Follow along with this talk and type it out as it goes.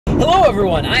Hello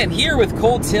everyone, I am here with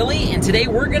Cole Tilley, and today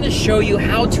we're going to show you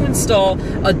how to install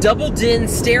a double DIN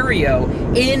stereo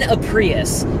in a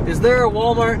Prius. Is there a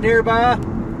Walmart nearby?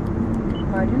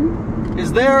 Pardon?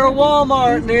 Is there a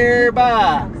Walmart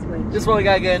nearby? This one we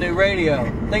gotta get a new radio.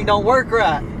 Thing don't work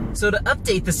right. So to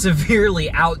update the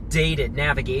severely outdated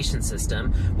navigation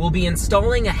system, we'll be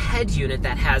installing a head unit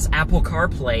that has Apple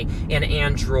CarPlay and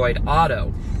Android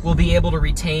Auto. We'll be able to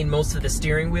retain most of the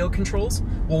steering wheel controls.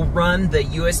 We'll run the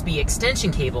USB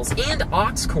extension cables and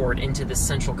aux cord into the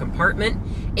central compartment,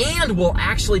 and we'll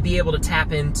actually be able to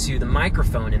tap into the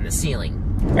microphone in the ceiling.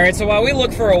 All right, so while we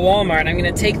look for a Walmart, I'm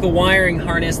gonna take the wiring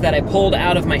harness that I pulled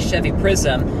out of my Chevy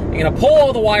Prism. I'm gonna pull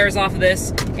all the wires off of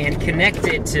this and connect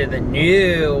it to the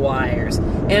new wires.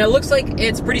 And it looks like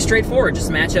it's pretty straightforward,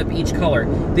 just match up each color.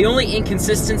 The only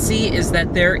inconsistency is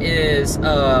that there is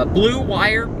a blue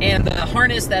wire, and the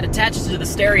harness that attaches to the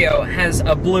stereo has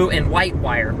a blue and white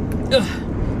wire. Ugh.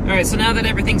 All right, so now that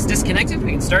everything's disconnected,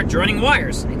 we can start joining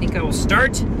wires. I think I will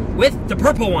start with the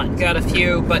purple one. Got a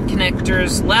few butt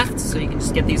connectors left, so you can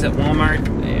just get these at Walmart.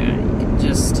 And you can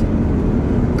just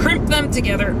crimp them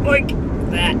together like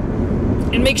that.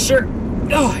 And make sure,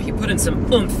 you put in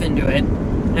some oomph into it.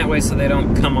 That way so they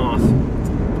don't come off.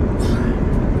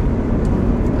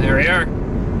 There we are.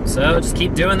 So just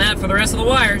keep doing that for the rest of the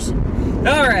wires.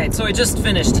 All right, so I just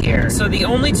finished here. So the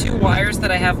only two wires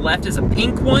that I have left is a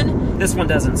pink one. This one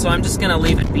doesn't, so I'm just gonna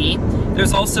leave it be.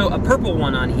 There's also a purple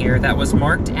one on here that was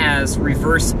marked as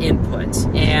reverse input.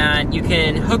 And you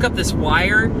can hook up this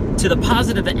wire to the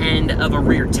positive end of a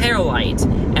rear tail light,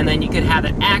 and then you could have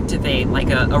it activate like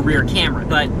a rear camera.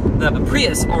 But the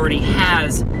Prius already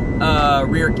has a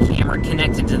rear camera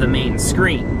connected to the main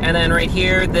screen. And then right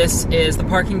here, this is the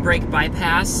parking brake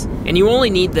bypass. And you only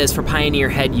need this for Pioneer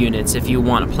head units if you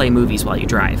want to play movies while you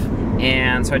drive.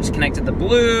 And so I just connected the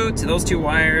blue to those two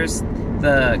wires,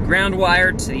 the ground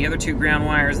wire to the other two ground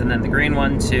wires, and then the green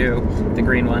one to the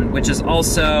green one, which is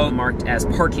also marked as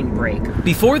parking brake.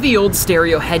 Before the old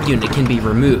stereo head unit can be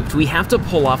removed, we have to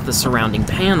pull off the surrounding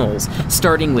panels,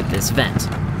 starting with this vent.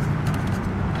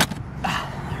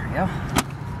 There we go.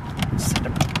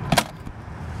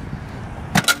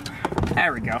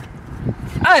 There we go.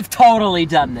 I've totally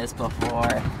done this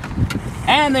before.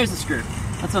 And there's a screw.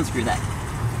 Let's unscrew that.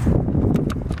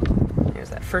 Here's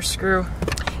that first screw.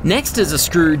 Next is a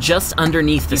screw just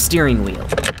underneath the steering wheel.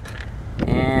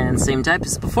 And same type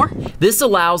as before. This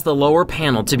allows the lower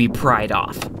panel to be pried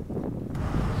off.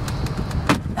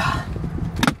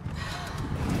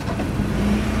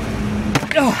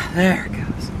 Oh, there it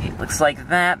goes. It looks like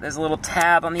that. There's a little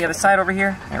tab on the other side over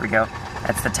here. There we go.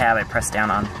 That's the tab I pressed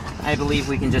down on. I believe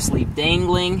we can just leave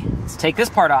dangling. Let's take this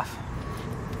part off.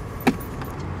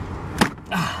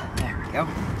 There we go.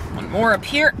 One more up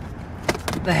here.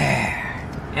 There.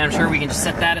 And I'm sure we can just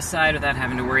set that aside without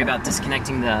having to worry about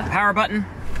disconnecting the power button.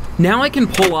 Now I can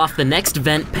pull off the next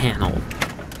vent panel.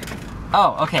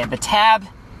 Oh, okay, the tab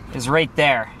is right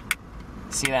there.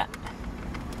 See that?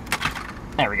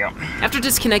 There we go. After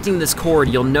disconnecting this cord,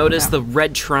 you'll notice the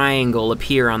red triangle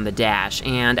appear on the dash,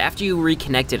 and after you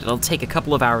reconnect it, it'll take a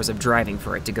couple of hours of driving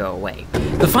for it to go away.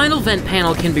 The final vent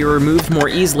panel can be removed more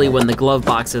easily when the glove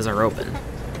boxes are open.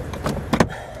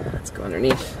 Let's go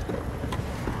underneath.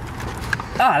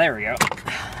 Ah, there we go.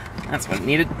 That's what it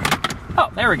needed.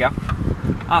 Oh, there we go.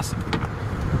 Awesome.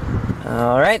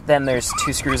 All right, then there's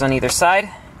two screws on either side.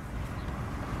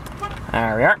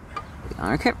 There we are.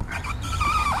 Okay.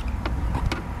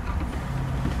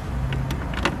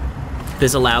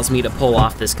 This allows me to pull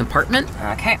off this compartment.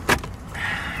 Okay,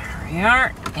 there we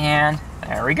are, and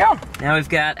there we go. Now we've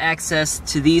got access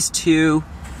to these two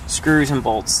screws and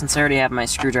bolts. Since I already have my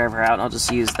screwdriver out, I'll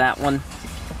just use that one.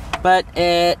 But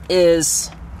it is,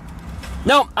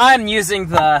 no, I'm using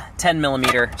the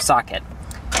 10mm socket.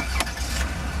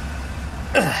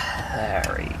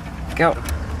 There we go.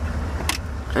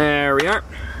 There we are.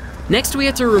 Next we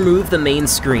have to remove the main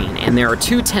screen, and there are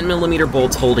two 10mm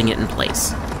bolts holding it in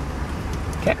place.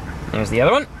 Okay, there's the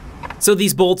other one. So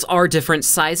these bolts are different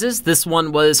sizes. This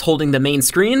one was holding the main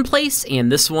screen in place,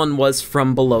 and this one was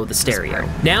from below the stereo.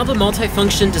 Now the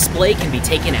multifunction display can be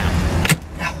taken out.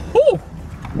 Ooh.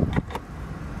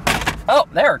 Oh,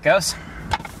 there it goes.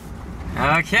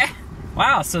 Okay,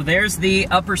 wow, so there's the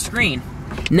upper screen.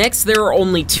 Next, there are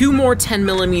only two more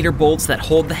 10mm bolts that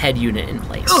hold the head unit in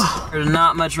place. Ugh, there's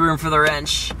not much room for the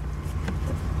wrench.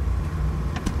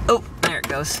 Oh, there it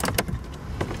goes.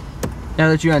 Now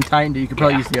that you untightened it, you could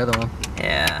probably use the other one.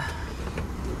 Yeah.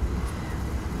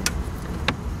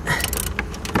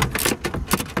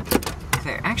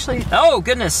 Okay, actually, oh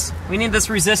goodness, we need this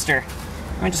resistor.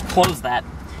 Let me just close that.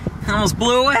 It almost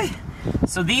blew away.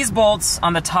 So these bolts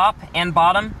on the top and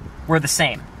bottom were the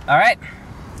same. All right,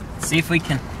 let's see if we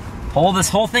can pull this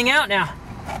whole thing out now.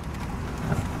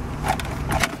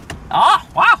 Oh,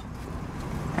 wow,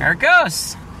 there it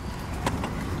goes.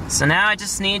 So now I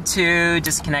just need to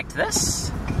disconnect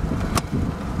this.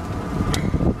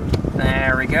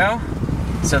 There we go.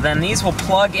 So then these will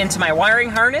plug into my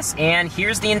wiring harness, and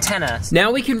here's the antenna.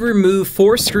 Now we can remove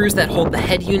 4 screws that hold the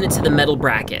head unit to the metal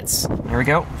brackets. There we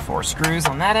go, 4 screws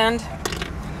on that end.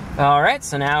 All right,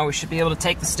 so now we should be able to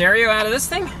take the stereo out of this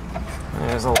thing.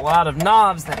 There's a lot of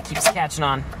knobs that it keeps catching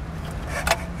on.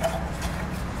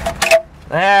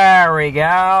 There we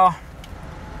go.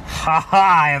 Haha,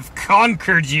 I have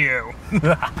conquered you.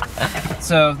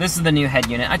 So this is the new head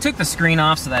unit. I took the screen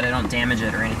off so that I don't damage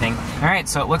it or anything. All right,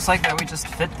 so it looks like that we just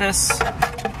fit this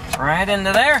right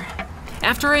into there.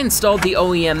 After I installed the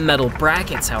OEM metal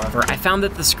brackets, however, I found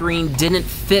that the screen didn't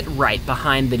fit right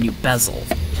behind the new bezel.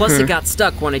 Plus it got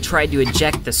stuck when I tried to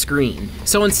eject the screen.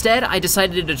 So instead, I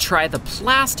decided to try the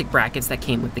plastic brackets that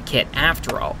came with the kit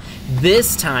after all.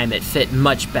 This time it fit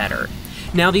much better.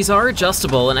 Now these are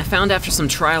adjustable, and I found after some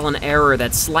trial and error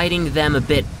that sliding them a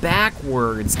bit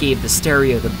backwards gave the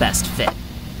stereo the best fit.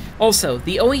 Also,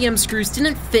 the OEM screws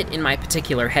didn't fit in my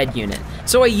particular head unit,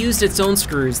 so I used its own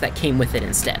screws that came with it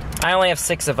instead. I only have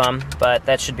 6 of them, but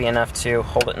that should be enough to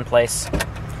hold it in place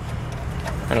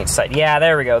on each side. Yeah,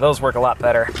 there we go, those work a lot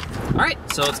better. All right,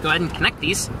 so let's go ahead and connect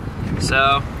these.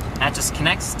 So that just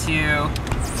connects to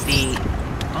the,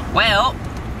 well,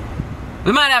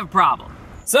 we might have a problem.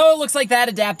 So it looks like that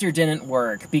adapter didn't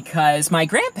work because my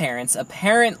grandparents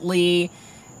apparently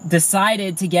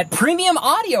decided to get premium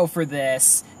audio for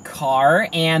this car,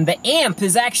 and the amp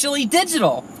is actually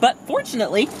digital. But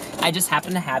fortunately, I just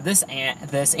happen to have this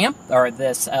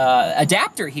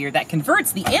adapter here that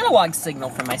converts the analog signal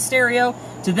from my stereo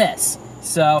to this.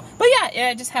 So, but yeah,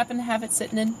 I just happen to have it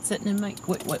sitting in my.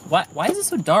 What? Why is it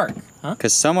so dark? Huh?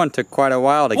 Because someone took quite a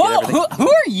while to get everything. Who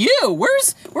are you?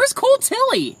 Where's Cole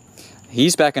Tilly?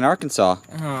 He's back in Arkansas.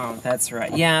 Oh, that's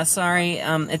right. Yeah, sorry.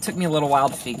 It took me a little while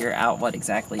to figure out what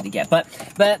exactly to get, but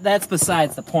that's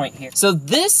besides the point here. So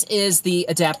this is the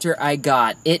adapter I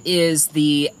got. It is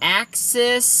the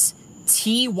Access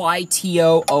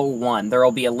TYTO-01. There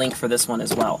will be a link for this one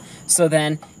as well. So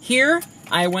then here,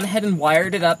 I went ahead and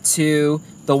wired it up to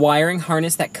the wiring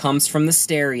harness that comes from the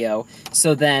stereo.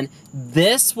 So then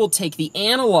this will take the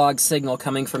analog signal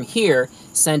coming from here,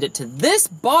 send it to this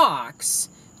box,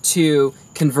 to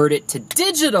convert it to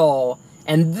digital,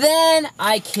 and then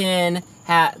I can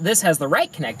this has the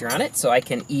right connector on it, so I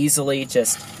can easily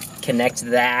just connect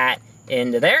that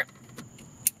into there.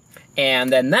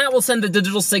 And then that will send the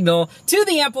digital signal to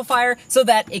the amplifier so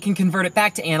that it can convert it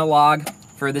back to analog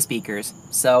for the speakers.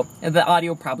 So the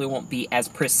audio probably won't be as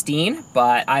pristine,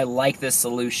 but I like this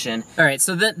solution. All right,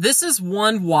 so this is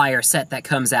one wire set that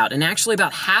comes out, and actually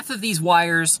about half of these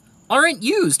wires aren't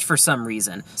used for some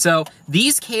reason. So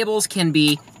these cables can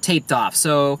be taped off.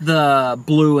 So the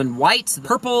blue and whites, the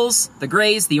purples, the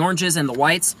grays, the oranges, and the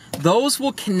whites, those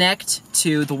will connect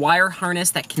to the wire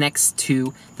harness that connects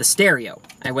to the stereo.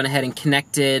 I went ahead and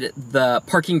connected the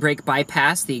parking brake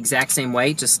bypass the exact same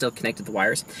way, just still connected the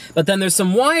wires. But then there's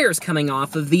some wires coming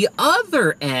off of the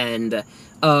other end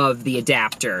of the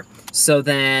adapter. So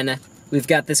then we've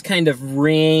got this kind of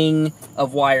ring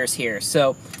of wires here.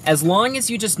 So as long as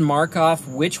you just mark off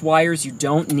which wires you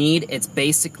don't need, it's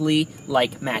basically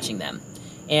like matching them.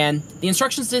 And the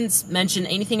instructions didn't mention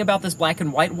anything about this black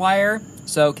and white wire,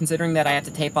 so considering that I have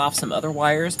to tape off some other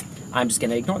wires, I'm just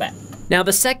gonna ignore that. Now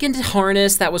the second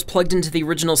harness that was plugged into the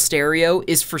original stereo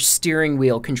is for steering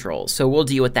wheel control, so we'll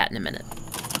deal with that in a minute.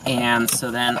 And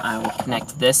so then I will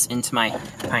connect this into my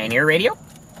Pioneer radio.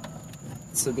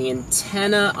 So the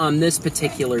antenna on this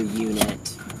particular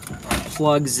unit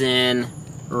plugs in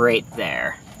right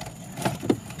there.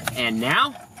 And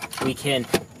now we can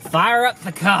fire up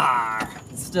the car.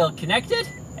 It's still connected.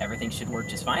 Everything should work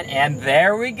just fine. And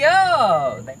there we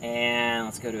go. And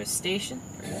let's go to a station.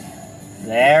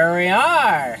 There we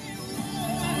are.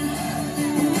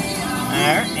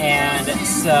 And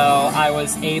so I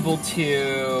was able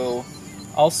to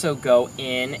also go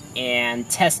in and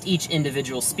test each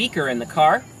individual speaker in the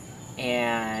car,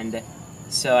 and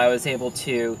so I was able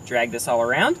to drag this all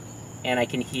around and I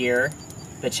can hear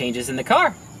the changes in the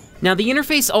car. Now the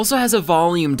interface also has a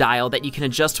volume dial that you can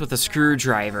adjust with a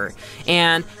screwdriver,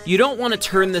 and you don't want to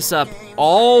turn this up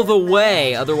all the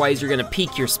way, otherwise you're going to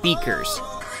peak your speakers.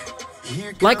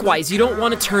 Likewise, you don't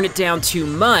want to turn it down too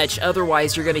much,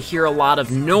 otherwise you're going to hear a lot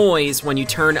of noise when you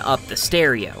turn up the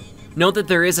stereo. Note that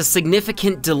there is a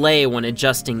significant delay when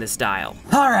adjusting this dial.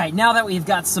 All right, now that we've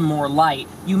got some more light,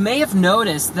 you may have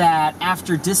noticed that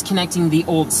after disconnecting the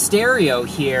old stereo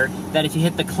here, that if you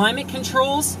hit the climate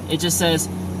controls, it just says,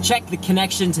 check the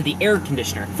connection to the air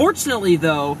conditioner. Fortunately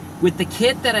though, with the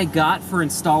kit that I got for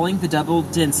installing the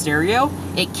double-din stereo,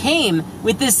 it came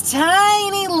with this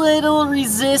tiny little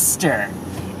resistor.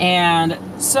 And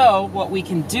so what we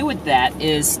can do with that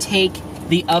is take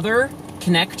the other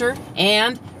connector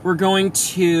and we're going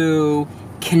to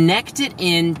connect it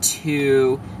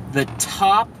into the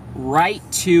top right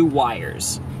two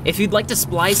wires. If you'd like to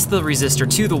splice the resistor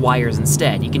to the wires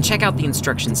instead, you can check out the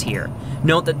instructions here.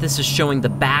 Note that this is showing the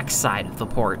back side of the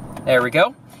port. There we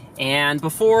go. And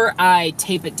before I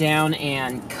tape it down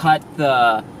and cut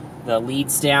the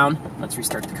leads down, let's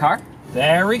restart the car.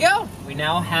 There we go. We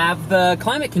now have the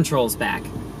climate controls back.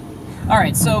 All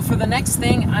right, so for the next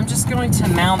thing, I'm just going to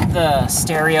mount the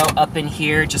stereo up in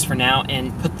here just for now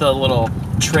and put the little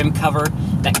trim cover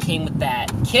that came with that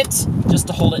kit just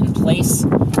to hold it in place.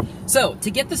 So,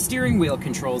 to get the steering wheel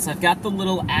controls, I've got the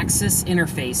little Axxess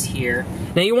interface here.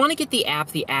 Now you want to get the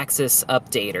app, the Axxess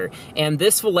Updater, and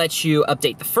this will let you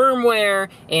update the firmware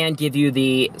and give you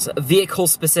the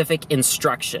vehicle-specific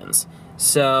instructions.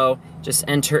 So, just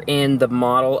enter in the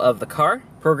model of the car.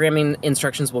 Programming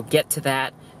instructions will get to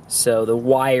that. So the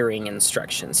wiring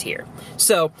instructions here.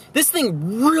 So this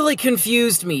thing really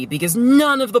confused me because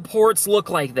none of the ports look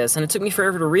like this, and it took me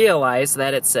forever to realize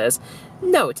that it says,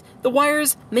 note, the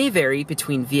wires may vary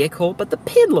between vehicle, but the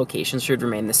pin locations should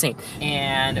remain the same.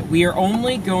 And we are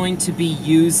only going to be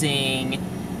using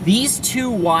these two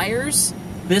wires.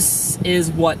 This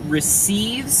is what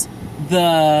receives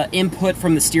the input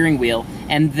from the steering wheel,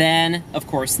 and then, of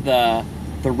course, the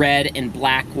red and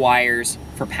black wires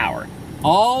for power.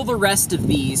 All the rest of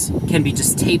these can be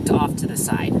just taped off to the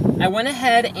side. I went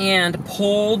ahead and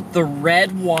pulled the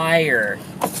red wire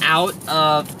out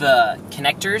of the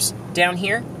connectors down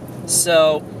here.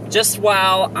 So just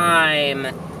while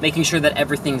I'm making sure that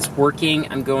everything's working,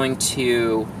 I'm going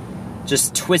to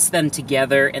just twist them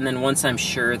together, and then once I'm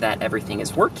sure that everything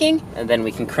is working, and then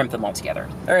we can crimp them all together.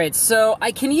 All right, so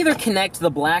I can either connect the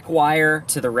black wire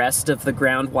to the rest of the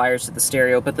ground wires to the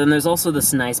stereo, but then there's also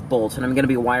this nice bolt, and I'm gonna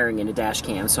be wiring in a dash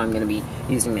cam, so I'm gonna be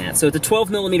using that. So it's a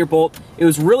 12mm bolt. It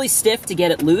was really stiff to get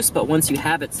it loose, but once you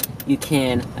have it, you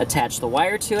can attach the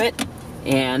wire to it,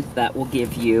 and that will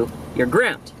give you your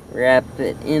ground. Wrap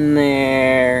it in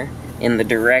there in the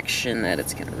direction that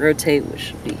it's gonna rotate, which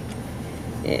should be,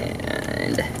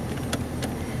 and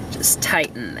just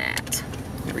tighten that.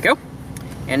 There we go.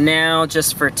 And now,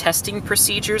 just for testing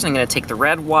procedures, I'm going to take the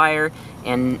red wire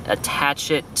and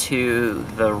attach it to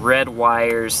the red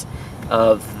wires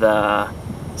of the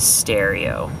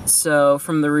stereo. So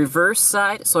from the reverse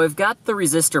side, so I've got the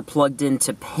resistor plugged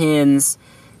into pins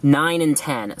 9 and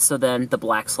 10, so then the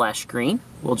black/green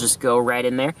will just go right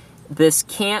in there. This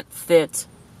can't fit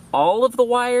all of the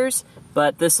wires,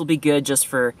 but this will be good just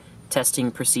for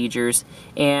testing procedures.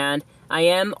 And I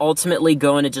am ultimately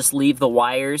going to just leave the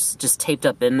wires just taped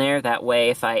up in there. That way,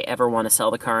 if I ever want to sell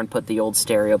the car and put the old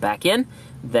stereo back in,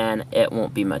 then it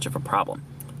won't be much of a problem.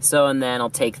 So, and then I'll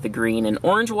take the green and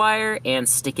orange wire and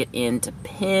stick it into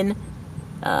pin,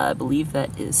 I believe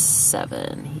that is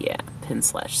 7. Yeah,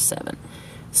 pin/7.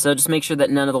 So just make sure that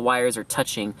none of the wires are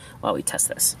touching while we test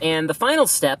this. And the final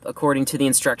step, according to the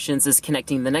instructions, is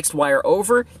connecting the next wire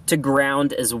over to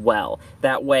ground as well.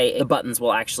 That way the buttons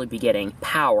will actually be getting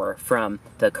power from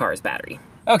the car's battery.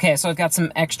 Okay, so I've got some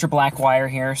extra black wire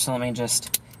here, so let me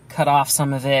just cut off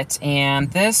some of it. And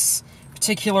this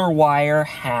particular wire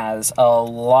has a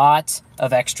lot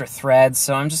of extra threads,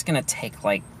 so I'm just gonna take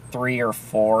like 3 or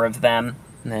 4 of them.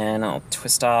 And then I'll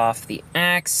twist off the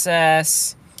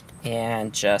access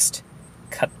and just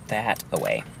cut that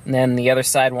away. And then the other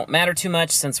side won't matter too much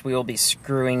since we will be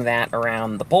screwing that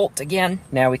around the bolt again.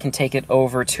 Now we can take it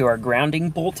over to our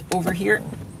grounding bolt over here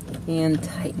and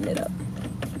tighten it up.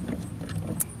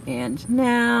 And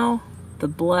now the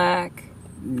black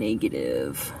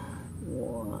negative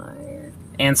wire.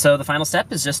 And so the final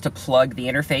step is just to plug the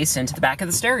interface into the back of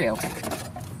the stereo.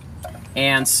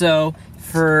 And so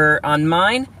on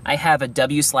mine, I have a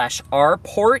W/R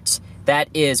port that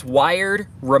is wired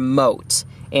remote.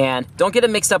 And don't get it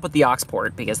mixed up with the aux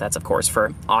port, because that's of course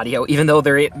for audio, even though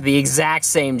they're the exact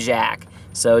same jack.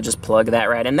 So just plug that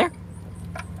right in there.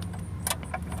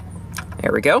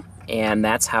 There we go. And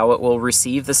that's how it will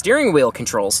receive the steering wheel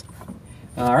controls.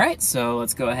 All right, so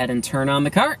let's go ahead and turn on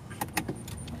the car.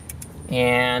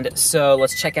 And so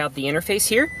let's check out the interface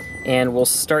here, and we'll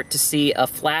start to see a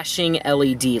flashing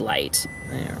LED light.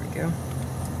 There we go.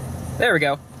 There we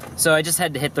go. So I just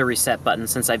had to hit the reset button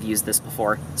since I've used this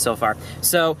before so far.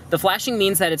 So the flashing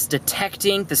means that it's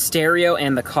detecting the stereo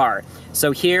and the car.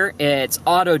 So here it's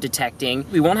auto detecting.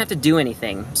 We won't have to do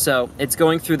anything. So it's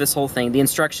going through this whole thing. The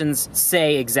instructions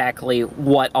say exactly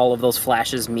what all of those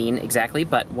flashes mean exactly,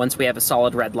 but once we have a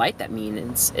solid red light, that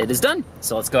means it is done.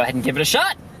 So let's go ahead and give it a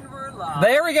shot.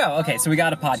 There we go. Okay, so we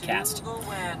got a podcast.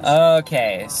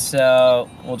 Okay, so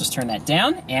we'll just turn that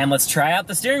down and let's try out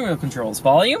the steering wheel controls.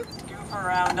 Volume.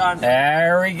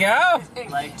 There we go.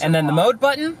 And then the mode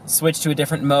button, switch to a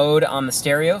different mode on the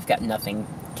stereo. I've got nothing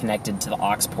connected to the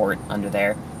aux port under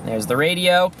there. There's the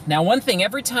radio. Now one thing,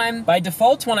 every time, by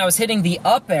default when I was hitting the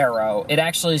up arrow, it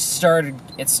actually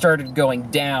started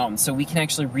going down, so we can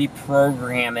actually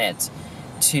reprogram it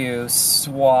to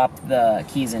swap the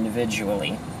keys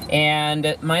individually.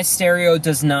 And my stereo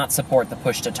does not support the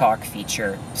push to talk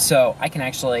feature, so I can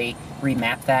actually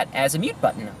remap that as a mute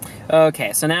button.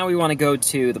 Okay, so now we want to go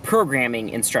to the programming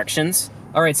instructions.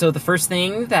 All right, so the first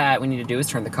thing that we need to do is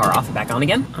turn the car off and back on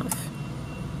again. Off.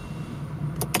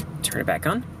 Turn it back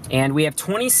on. And we have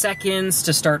 20 seconds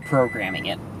to start programming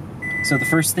it. So the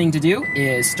first thing to do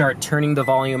is start turning the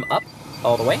volume up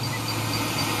all the way.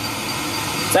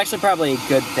 It's actually probably a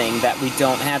good thing that we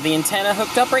don't have the antenna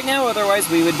hooked up right now, otherwise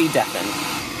we would be deafened.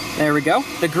 There we go.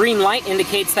 The green light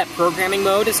indicates that programming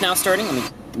mode is now starting. Let me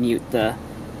mute the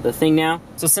thing now.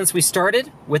 So since we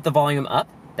started with the volume up,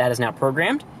 that is now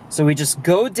programmed. So we just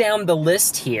go down the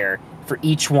list here for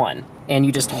each one, and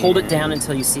you just hold it down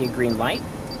until you see a green light.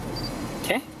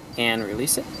 Okay, and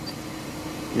release it.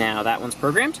 Now that one's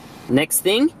programmed. Next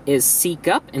thing is seek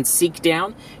up and seek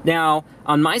down. Now,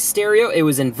 on my stereo, it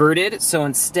was inverted, so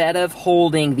instead of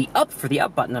holding the up for the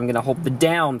up button, I'm gonna hold the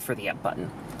down for the up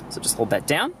button. So just hold that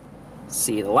down,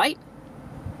 see the light,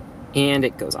 and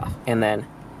it goes off. And then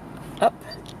up.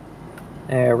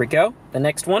 There we go. The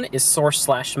next one is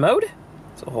source/mode.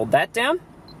 So hold that down.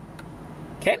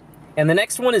 Okay. And the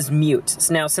next one is mute.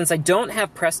 So now, since I don't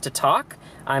have press to talk,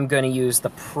 I'm going to use the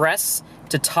press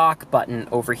to talk button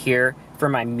over here for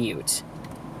my mute.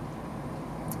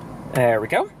 There we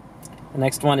go. The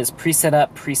next one is preset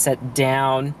up, preset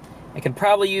down. I could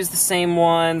probably use the same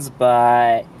ones,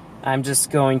 but I'm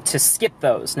just going to skip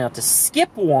those. Now to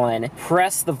skip one,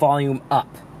 press the volume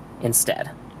up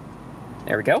instead.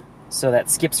 There we go. So that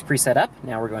skips preset up.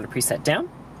 Now we're going to preset down.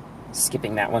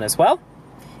 Skipping that one as well.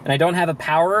 And I don't have a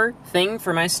power thing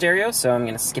for my stereo, so I'm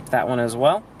going to skip that one as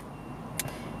well.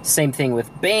 Same thing with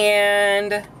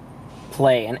band,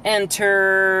 play and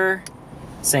enter.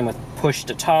 Same with push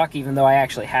to talk, even though I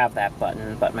actually have that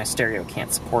button, but my stereo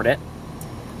can't support it.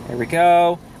 There we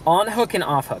go. On hook and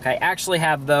off hook. I actually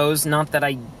have those, not that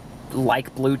I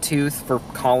like Bluetooth for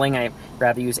calling. I'd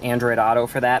rather use Android Auto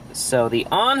for that. So the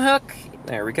on hook,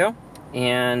 there we go.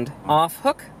 And off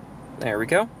hook, there we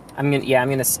go. I'm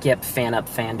gonna skip fan up,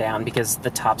 fan down because the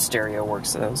top stereo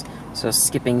works those. So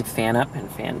skipping fan up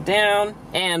and fan down.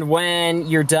 And when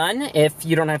you're done, if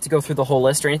you don't have to go through the whole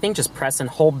list or anything, just press and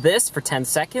hold this for 10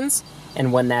 seconds.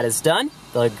 And when that is done,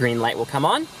 the green light will come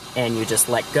on and you just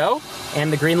let go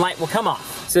and the green light will come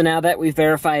off. So now that we've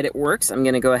verified it works, I'm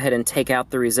gonna go ahead and take out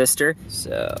the resistor.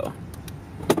 So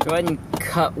go ahead and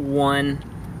cut one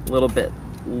a little bit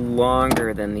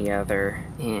longer than the other,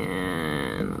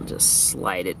 and I'll just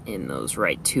slide it in those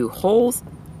right two holes.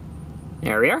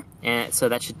 There we are, and so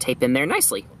that should tape in there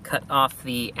nicely. Cut off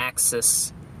the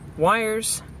Axxess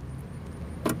wires,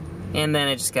 and then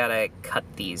I just gotta cut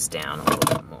these down a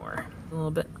little bit more. A little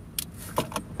bit.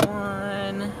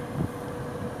 One.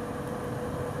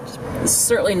 This is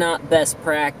certainly not best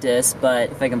practice,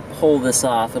 but if I can pull this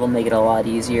off, it'll make it a lot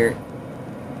easier.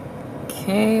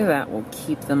 Okay, that will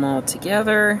keep them all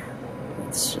together.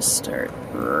 Let's just start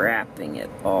wrapping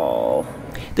it all.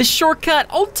 This shortcut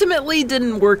ultimately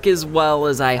didn't work as well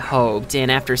as I hoped, and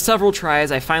after several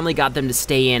tries, I finally got them to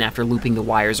stay in after looping the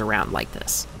wires around like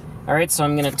this. All right, so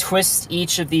I'm gonna twist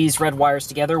each of these red wires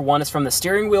together. One is from the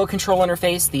steering wheel control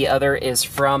interface, the other is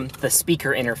from the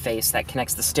speaker interface that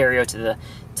connects the stereo to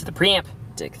the preamp.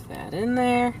 Stick that in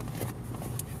there,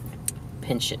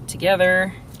 pinch it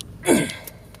together.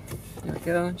 There we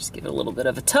go, just give it a little bit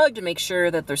of a tug to make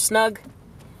sure that they're snug.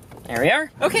 There we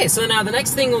are. Okay, so now the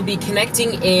next thing will be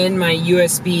connecting in my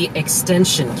USB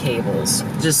extension cables.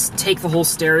 Just take the whole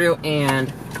stereo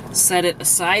and set it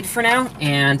aside for now,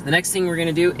 and the next thing we're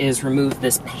gonna do is remove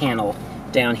this panel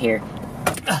down here.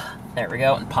 There we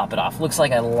go, and pop it off. Looks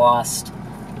like I lost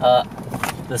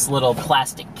this little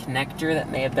plastic connector that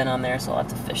may have been on there, so I'll have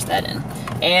to fish that in.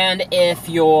 And if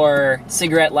your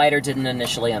cigarette lighter didn't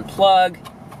initially unplug,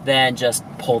 then just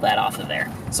pull that off of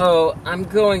there. So I'm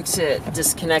going to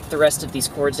disconnect the rest of these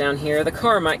cords down here. The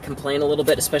car might complain a little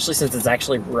bit, especially since it's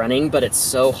actually running, but it's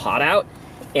so hot out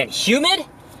and humid.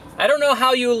 I don't know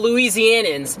how you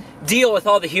Louisianans deal with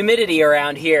all the humidity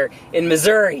around here in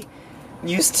Missouri. I'm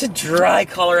used to dry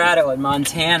Colorado and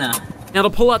Montana. Now to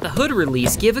pull out the hood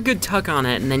release, give a good tug on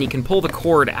it and then you can pull the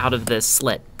cord out of this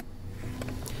slit.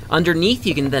 Underneath,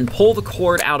 you can then pull the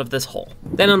cord out of this hole.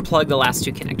 Then unplug the last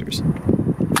two connectors.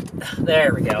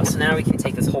 There we go. So now we can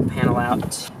take this whole panel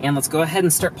out. And let's go ahead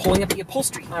and start pulling up the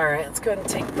upholstery. All right, let's go ahead and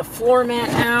take the floor mat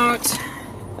out.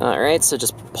 All right, so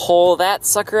just pull that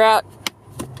sucker out.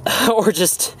 Or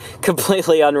just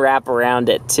completely unwrap around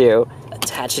it to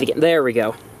attach it again. There we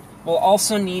go. We'll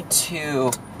also need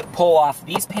to pull off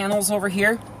these panels over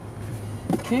here.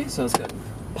 Okay, so let's go ahead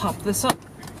and pop this up.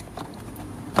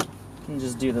 You can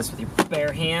just do this with your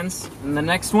bare hands. And the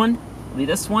next one will be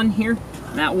this one here.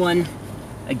 That one,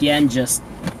 again, just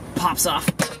pops off.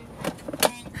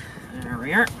 There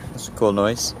we are. That's a cool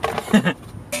noise.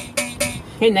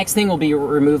 Okay, next thing we'll be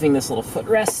removing this little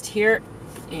footrest here.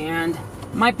 And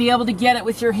might be able to get it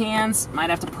with your hands. Might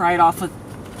have to pry it off with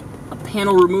a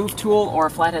panel remove tool or a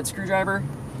flathead screwdriver.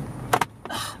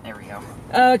 There we go.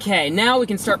 Okay, now we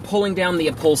can start pulling down the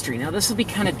upholstery. Now this will be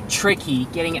kind of tricky,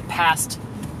 getting it past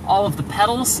all of the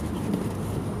pedals.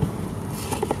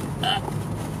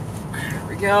 There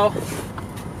we go.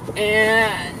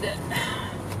 And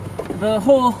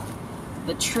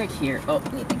the trick here, oh,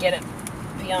 need to get it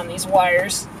beyond these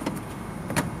wires.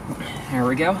 There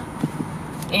we go.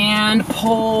 And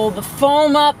pull the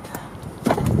foam up,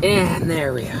 and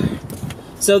there we are.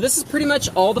 So this is pretty much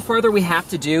all the farther we have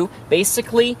to do.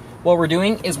 Basically, what we're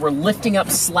doing is we're lifting up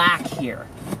slack here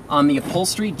on the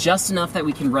upholstery, just enough that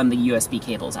we can run the USB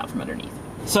cables out from underneath.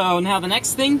 So now the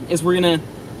next thing is we're gonna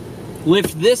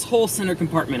lift this whole center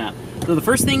compartment up. So the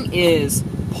first thing is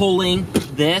pulling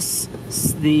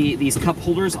these cup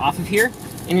holders off of here,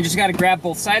 and you just gotta grab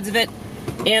both sides of it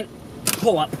and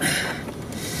pull up.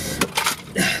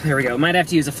 There we go. Might have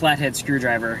to use a flathead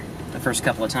screwdriver the first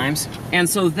couple of times. And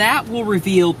so that will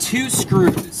reveal two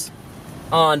screws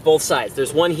on both sides.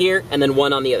 There's one here and then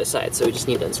one on the other side. So we just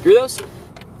need to unscrew those.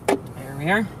 There we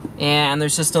are. And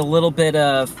there's just a little bit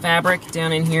of fabric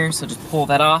down in here, so just pull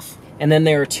that off. And then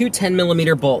there are two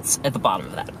 10mm bolts at the bottom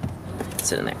of that.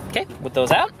 Sit in there. Okay, with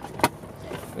those out,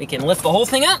 we can lift the whole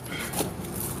thing up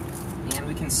and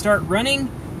we can start running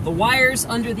the wires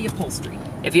under the upholstery.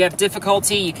 If you have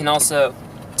difficulty, you can also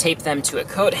tape them to a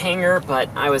coat hanger, but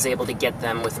I was able to get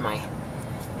them with my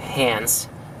hands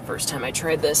first time I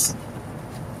tried this.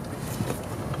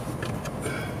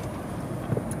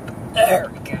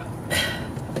 There we go.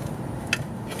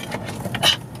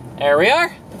 There we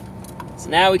are. So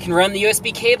now we can run the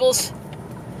USB cables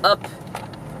up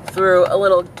through a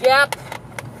little gap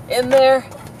in there,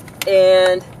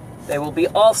 and they will be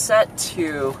all set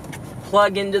to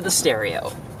plug into the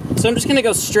stereo. So I'm just gonna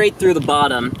go straight through the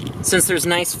bottom. Since there's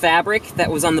nice fabric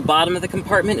that was on the bottom of the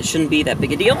compartment, it shouldn't be that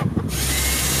big a deal.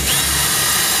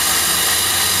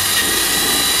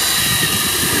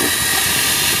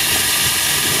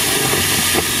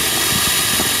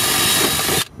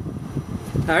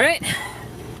 All right,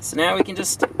 so now we can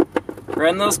just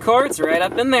run those cords right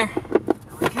up in there.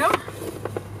 There we go.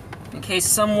 In case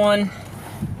someone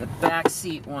in the back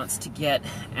seat wants to get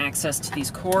access to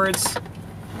these cords,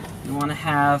 you want to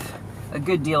have a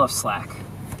good deal of slack.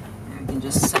 And you can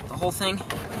just set the whole thing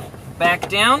back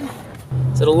down.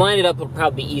 So to line it up, it'll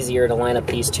probably be easier to line up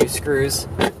these two screws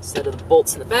instead of the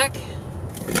bolts in the back.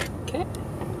 Okay.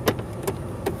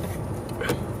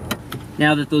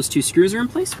 Now that those two screws are in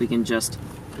place, we can just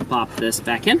pop this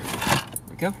back in. There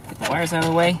we go. Get the wires out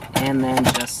of the way, and then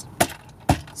just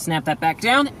snap that back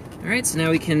down. All right, so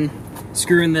now we can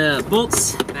screw in the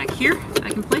bolts back here,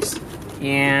 back in place,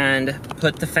 and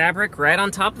put the fabric right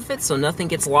on top of it so nothing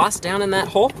gets lost down in that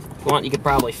hole. If you want, you could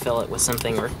probably fill it with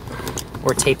something or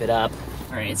tape it up.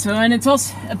 All right, so and it's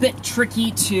also a bit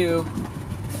tricky to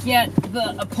get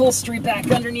the upholstery back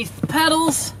underneath the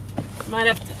pedals. Might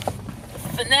have to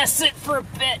finesse it for a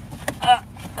bit. There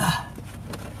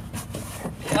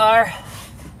we are.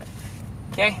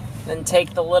 Okay, then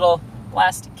take the little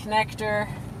plastic connector,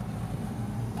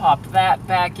 pop that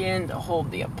back in to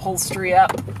hold the upholstery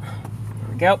up. There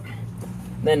we go.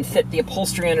 Then fit the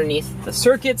upholstery underneath the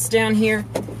circuits down here.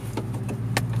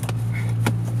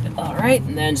 All right,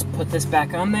 and then just put this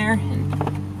back on there, and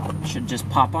it should just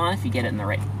pop on if you get it in the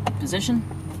right position.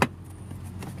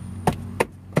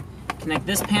 Connect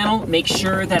this panel. Make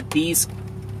sure that these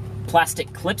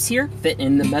plastic clips here fit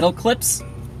in the metal clips.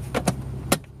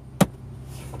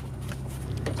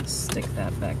 Just stick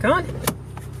that back on.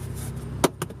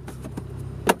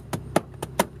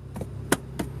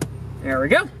 There we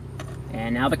go.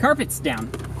 And now the carpet's down.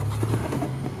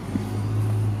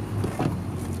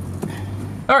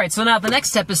 All right, so now the next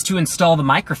step is to install the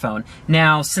microphone.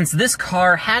 Now, since this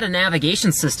car had a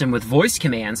navigation system with voice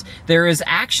commands, there is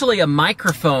actually a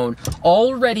microphone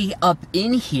already up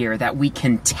in here that we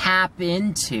can tap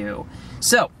into.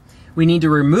 So, we need to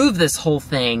remove this whole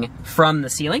thing from the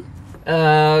ceiling.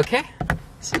 Okay,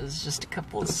 so there's just a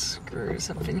couple of screws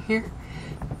up in here.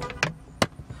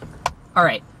 All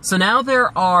right, so now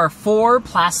there are 4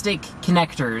 plastic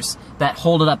connectors that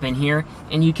hold it up in here,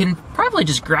 and you can probably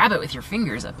just grab it with your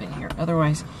fingers up in here.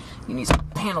 Otherwise, you need a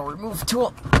panel remove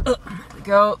tool. There we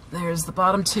go, there's the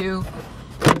bottom 2.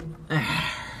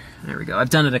 There we go, I've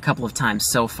done it a couple of times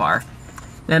so far.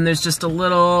 Then there's just a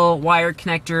little wire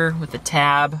connector with a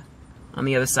tab on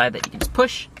the other side that you can just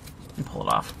push and pull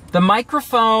it off. The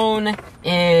microphone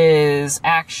is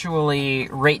actually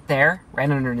right there, right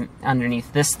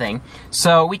underneath this thing.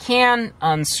 So we can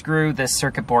unscrew this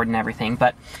circuit board and everything,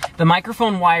 but the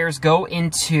microphone wires go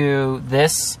into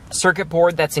this circuit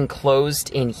board that's enclosed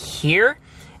in here.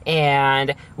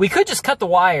 And we could just cut the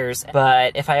wires,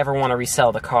 but if I ever want to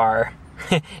resell the car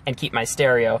and keep my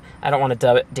stereo, I don't want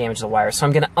to damage the wires. So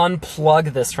I'm gonna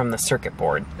unplug this from the circuit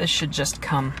board. This should just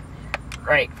come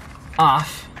right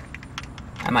off.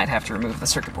 I might have to remove the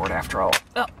circuit board after all.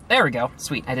 Oh, there we go.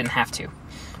 Sweet, I didn't have to.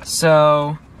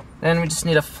 So then we just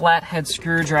need a flathead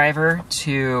screwdriver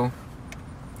to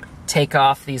take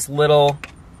off these little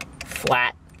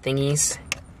flat thingies.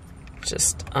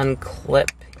 Just unclip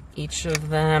each of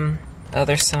them.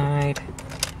 Other side.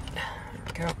 There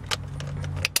we go.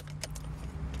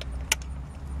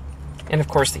 And of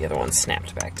course the other one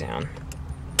snapped back down.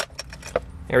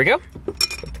 There we go.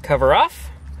 Put the cover off.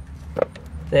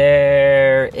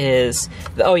 There is,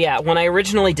 oh yeah, when I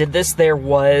originally did this, there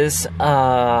was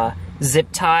a zip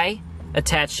tie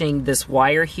attaching this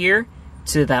wire here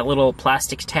to that little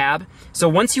plastic tab. So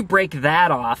once you break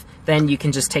that off, then you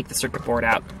can just take the circuit board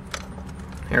out.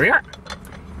 There we are.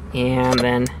 And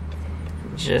then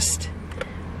just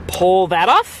pull that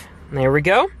off. There we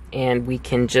go. And we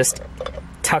can just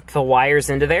tuck the wires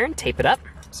into there and tape it up.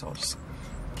 So I'll just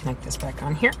connect this back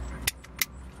on here.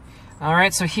 All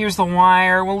right, so here's the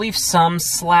wire. We'll leave some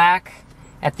slack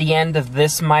at the end of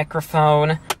this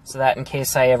microphone so that in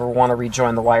case I ever want to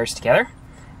rejoin the wires together.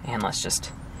 And let's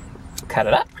just cut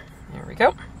it up. There we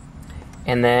go.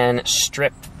 And then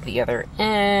strip the other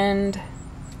end.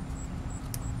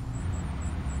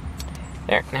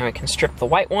 There, now we can strip the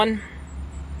white one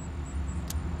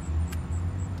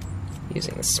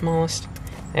using the smallest.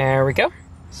 There we go.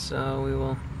 So we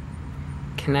will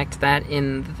connect that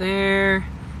in there.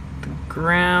 The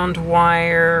ground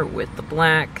wire with the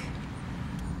black.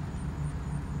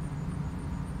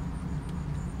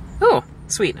 Oh,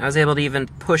 sweet. I was able to even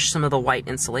push some of the white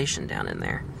insulation down in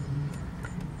there.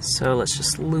 So let's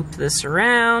just loop this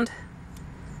around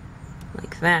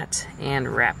like that and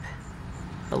wrap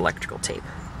electrical tape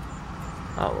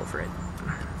all over it.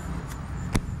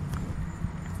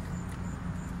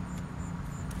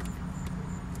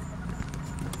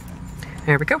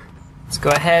 There we go. Let's go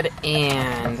ahead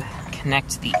and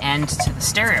connect the end to the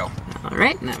stereo. All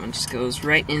right, and that one just goes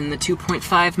right in the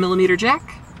 2.5 millimeter jack.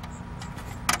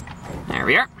 There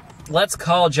we are. Let's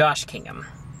call Josh Kingham.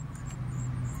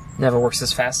 Never works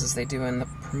as fast as they do in the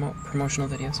promotional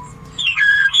videos.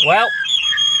 Well,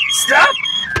 stop!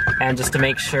 And just to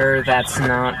make sure that's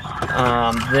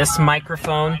not this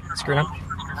microphone screwed up.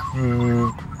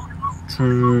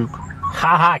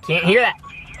 Haha, can't hear that.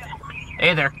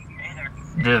 Hey there.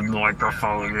 The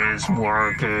microphone is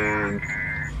working.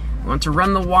 You want to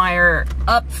run the wire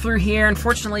up through here.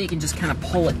 Unfortunately, you can just kind of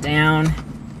pull it down.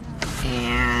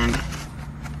 And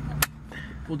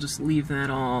we'll just leave that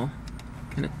all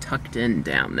kind of tucked in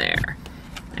down there.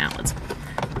 Now let's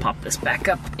pop this back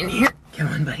up in here. Come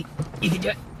on, buddy. You can do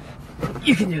it.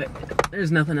 You can do it.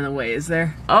 There's nothing in the way, is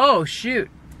there? Oh, shoot.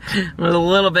 I was a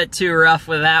little bit too rough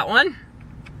with that one.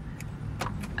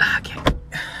 Okay.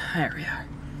 There we are.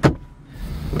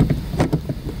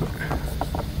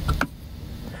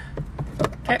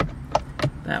 Okay.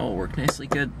 That will work nicely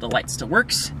good. The light still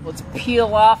works. Let's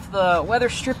peel off the weather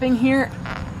stripping here.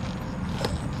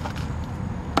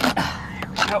 There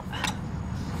we go.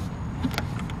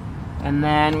 And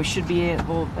then we should be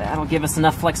able, that'll give us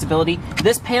enough flexibility.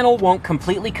 This panel won't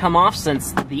completely come off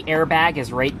since the airbag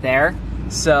is right there.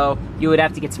 So you would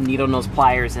have to get some needle nose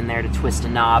pliers in there to twist a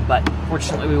knob, but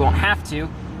fortunately we won't have to.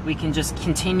 We can just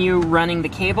continue running the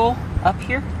cable up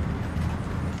here.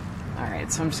 All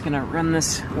right, so I'm just gonna run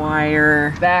this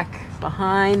wire back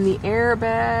behind the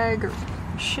airbag.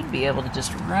 Should be able to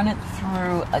just run it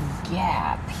through a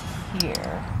gap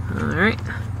here. All right,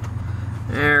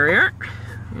 there we are.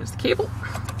 Here's the cable.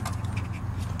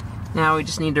 Now we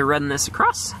just need to run this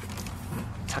across.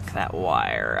 Tuck that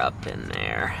wire up in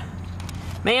there.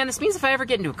 Man, this means if I ever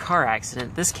get into a car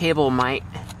accident, this cable might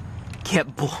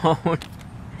get blown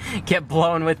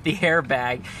with the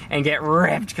airbag and get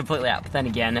ripped completely out. But then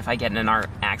again, if I get in an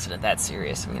accident that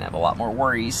serious, I'm gonna have a lot more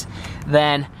worries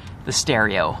than the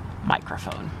stereo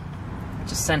microphone.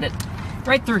 Just send it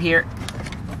right through here.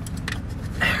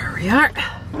 There we are.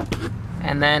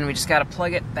 And then we just gotta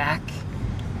plug it back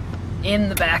in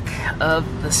the back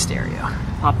of the stereo.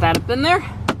 Pop that up in there.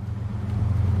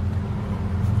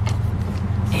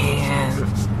 And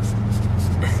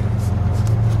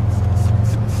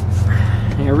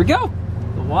there we go.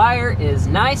 The wire is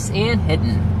nice and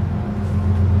hidden.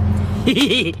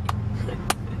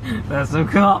 That's so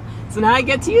cool. So now I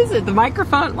get to use it. The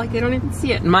microphone, like, I don't even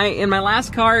see it. In my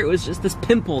last car, it was just this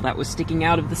pimple that was sticking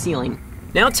out of the ceiling.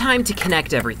 Now time to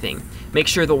connect everything. Make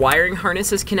sure the wiring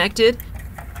harness is connected,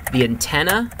 the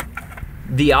antenna,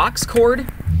 the aux cord,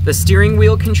 the steering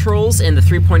wheel controls and the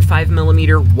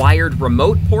 3.5mm wired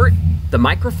remote port, the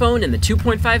microphone and the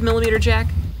 2.5mm jack,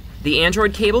 the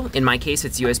Android cable, in my case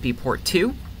it's USB port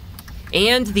 2,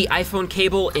 and the iPhone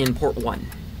cable in port 1.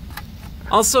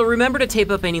 Also, remember to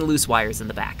tape up any loose wires in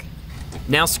the back.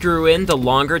 Now screw in the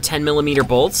longer 10mm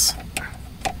bolts,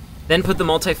 then put the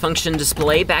multifunction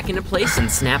display back into place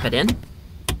and snap it in.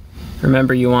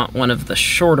 Remember, you want one of the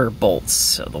shorter bolts,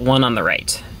 so the one on the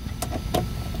right.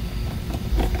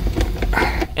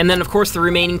 And then, of course, the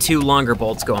remaining 2 longer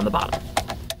bolts go on the bottom.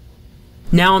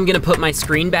 Now I'm gonna put my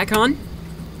screen back on.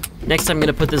 Next, I'm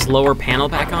gonna put this lower panel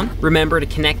back on. Remember to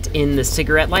connect in the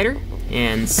cigarette lighter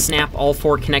and snap all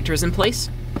 4 connectors in place.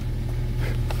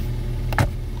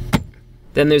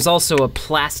 Then there's also a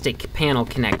plastic panel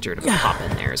connector to pop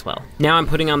in there as well. Now I'm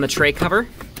putting on the tray cover.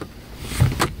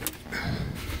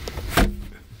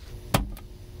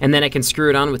 And then I can screw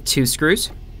it on with 2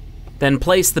 screws. Then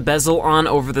place the bezel on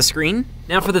over the screen.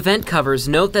 Now for the vent covers,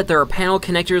 note that there are panel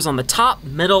connectors on the top,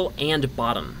 middle, and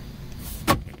bottom.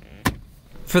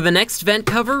 For the next vent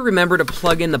cover, remember to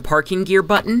plug in the parking gear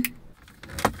button.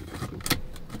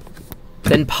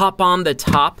 Then pop on the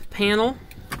top panel.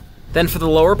 Then for the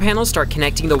lower panel, start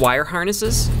connecting the wire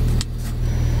harnesses.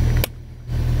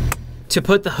 To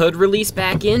put the hood release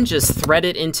back in, just thread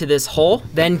it into this hole,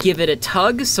 then give it a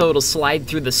tug so it'll slide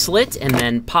through the slit and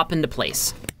then pop into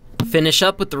place. Finish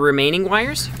up with the remaining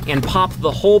wires and pop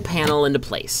the whole panel into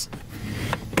place.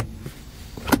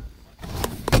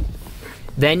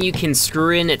 Then you can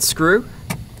screw in its screw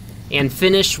and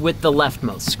finish with the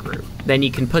leftmost screw. Then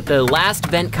you can put the last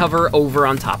vent cover over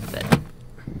on top of it.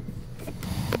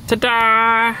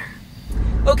 Ta-da!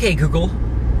 Okay, Google.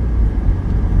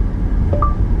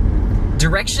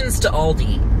 Directions to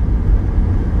Aldi.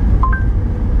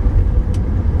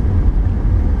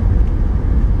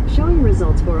 Showing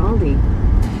results for Aldi.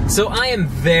 So I am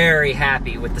very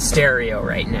happy with the stereo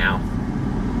right now.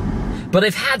 But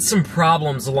I've had some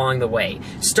problems along the way.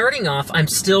 Starting off, I'm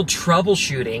still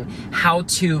troubleshooting how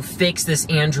to fix this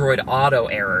Android Auto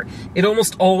error. It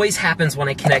almost always happens when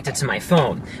I connect it to my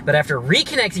phone. But after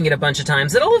reconnecting it a bunch of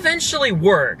times, it'll eventually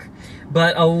work.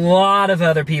 But a lot of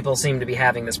other people seem to be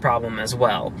having this problem as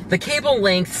well. The cable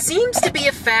length seems to be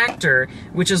a factor,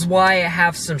 which is why I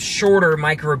have some shorter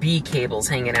micro B cables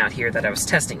hanging out here that I was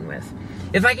testing with.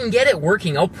 If I can get it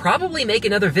working, I'll probably make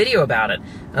another video about it.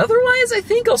 Otherwise, I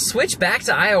think I'll switch back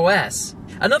to iOS.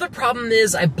 Another problem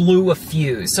is I blew a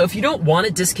fuse, so if you don't want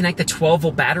to disconnect the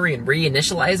 12-volt battery and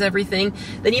reinitialize everything,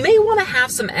 then you may want to have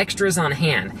some extras on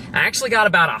hand. I actually got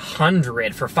about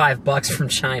 100 for $5 from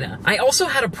China. I also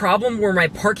had a problem where my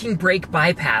parking brake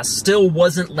bypass still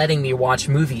wasn't letting me watch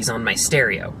movies on my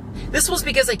stereo. This was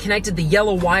because I connected the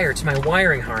yellow wire to my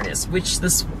wiring harness, which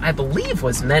this, I believe,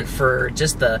 was meant for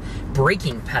just the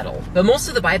braking pedal. But most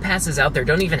of the bypasses out there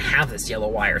don't even have this yellow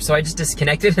wire, so I just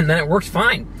disconnected and then it worked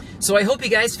fine. So I hope you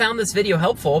guys found this video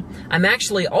helpful. I'm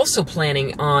actually also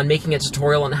planning on making a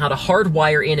tutorial on how to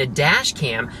hardwire in a dash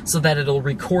cam so that it'll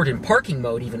record in parking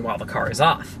mode even while the car is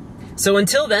off. So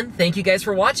until then, thank you guys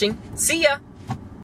for watching. See ya!